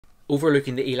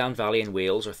Overlooking the Elan Valley in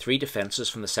Wales are three defences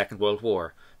from the Second World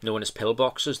War. Known as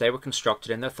pillboxes, they were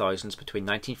constructed in their thousands between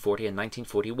 1940 and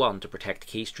 1941 to protect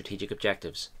key strategic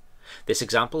objectives. This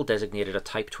example, designated a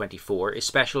Type 24, is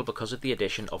special because of the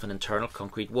addition of an internal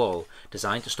concrete wall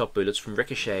designed to stop bullets from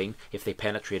ricocheting if they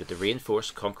penetrated the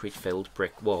reinforced concrete-filled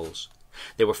brick walls.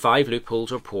 There were 5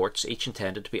 loopholes or ports, each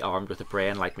intended to be armed with a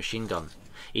Bren light machine gun.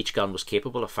 Each gun was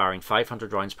capable of firing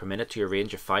 500 rounds per minute to a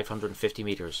range of 550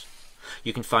 metres.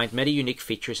 You can find many unique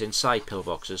features inside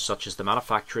pillboxes, such as the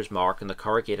manufacturer's mark and the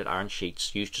corrugated iron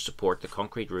sheets used to support the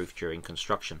concrete roof during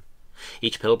construction.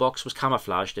 Each pillbox was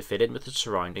camouflaged to fit in with its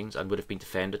surroundings and would have been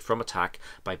defended from attack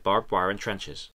by barbed wire and trenches.